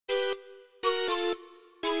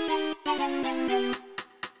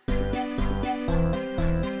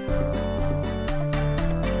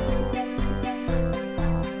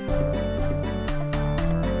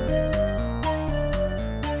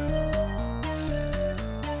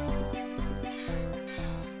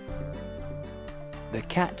The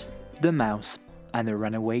Cat, the Mouse, and the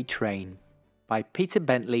Runaway Train by Peter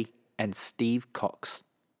Bentley and Steve Cox.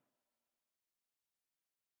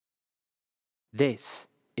 This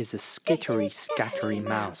is a skittery-scattery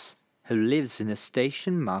mouse who lives in the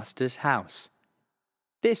station master's house.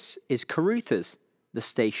 This is Caruthers, the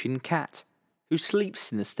station cat, who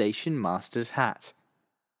sleeps in the station master's hat.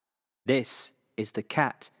 This is the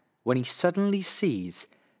cat when he suddenly sees,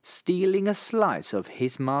 stealing a slice of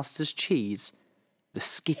his master's cheese, the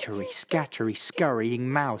skittery-scattery scurrying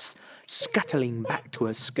mouse scuttling back to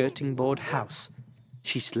her skirting board house.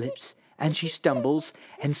 She slips and she stumbles,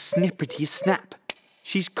 and snippety-snap,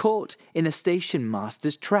 she's caught in the station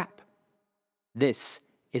master's trap. This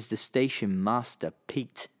is the station master,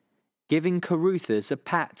 Pete, giving Caruthers a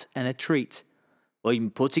pat and a treat.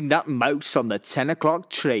 "I'm putting that mouse on the 10 o'clock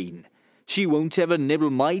train. She won't ever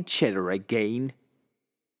nibble my cheddar again."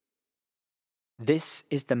 This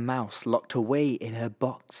is the mouse locked away in her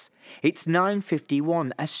box. It's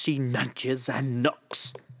 9:51 as she nudges and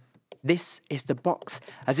knocks. This is the box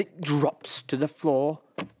as it drops to the floor.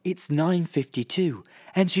 It's 9:52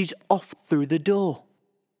 and she's off through the door.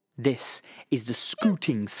 This is the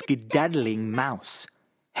scooting, skedaddling mouse,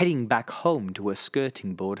 heading back home to her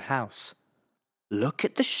skirting board house. Look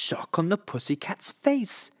at the shock on the pussycat's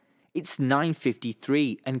face. It's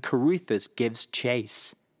 9:53 and Caruthers gives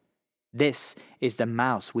chase. This is the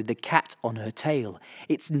mouse with the cat on her tail.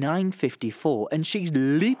 It's 9:54 and she's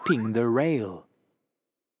leaping the rail.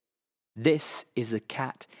 This is the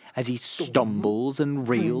cat as he stumbles and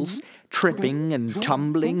reels, tripping and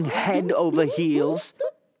tumbling head over heels.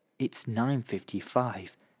 It's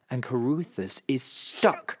 9:55 and Caruthers is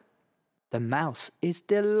stuck. The mouse is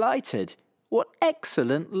delighted. What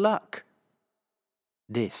excellent luck!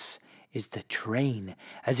 This is the train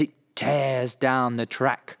as it tears down the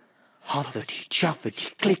track. Huffety,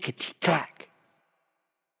 chuffety, clickety, clack.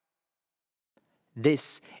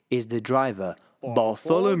 This is the driver,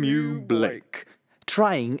 Bartholomew Blake,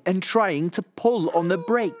 trying and trying to pull on the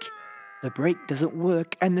brake. The brake doesn't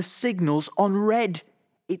work and the signal's on red.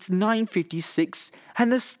 It's 9:56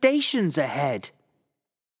 and the station's ahead.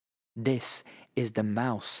 This is the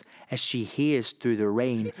mouse as she hears through the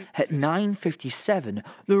rain at 9:57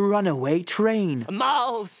 the runaway train.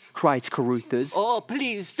 "Mouse!" cries Caruthers. "Oh,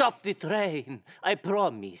 please stop the train. I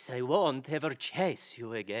promise I won't ever chase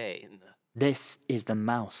you again." This is the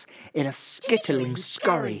mouse in a skittling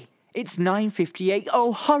scurry. It's 9:58.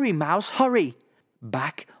 Oh, hurry, mouse, hurry!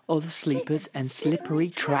 Back of the sleepers and slippery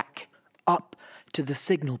track, up to the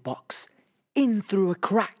signal box, in through a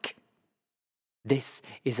crack. This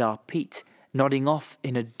is our Pete, nodding off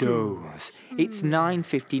in a doze. It's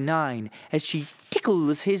 9:59 as she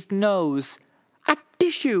tickles his nose. A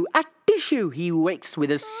tissue, he wakes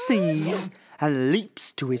with a sneeze and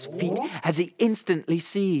leaps to his feet as he instantly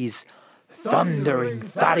sees thundering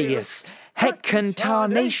Thaddeus,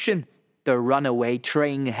 heck-and-tarnation, the runaway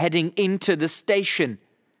train heading into the station.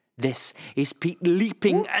 This is Pete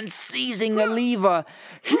leaping and seizing a lever,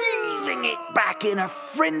 heaving it back in a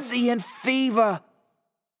frenzy and fever.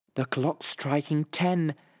 The clock striking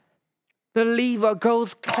 10, the lever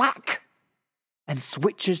goes clack and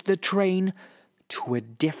switches the train to a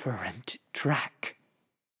different track.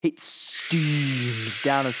 It steams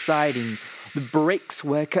down a siding, the brakes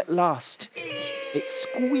work at last. It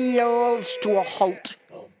squeals to a halt,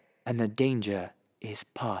 and the danger is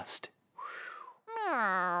past.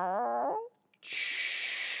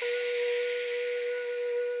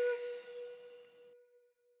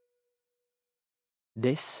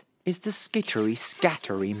 This is the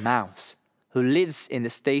skittery-scattery mouse, who lives in the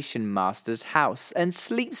station master's house and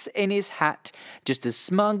sleeps in his hat just as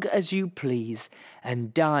smug as you please,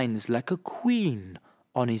 and dines like a queen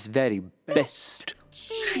on his very best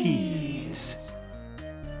cheese.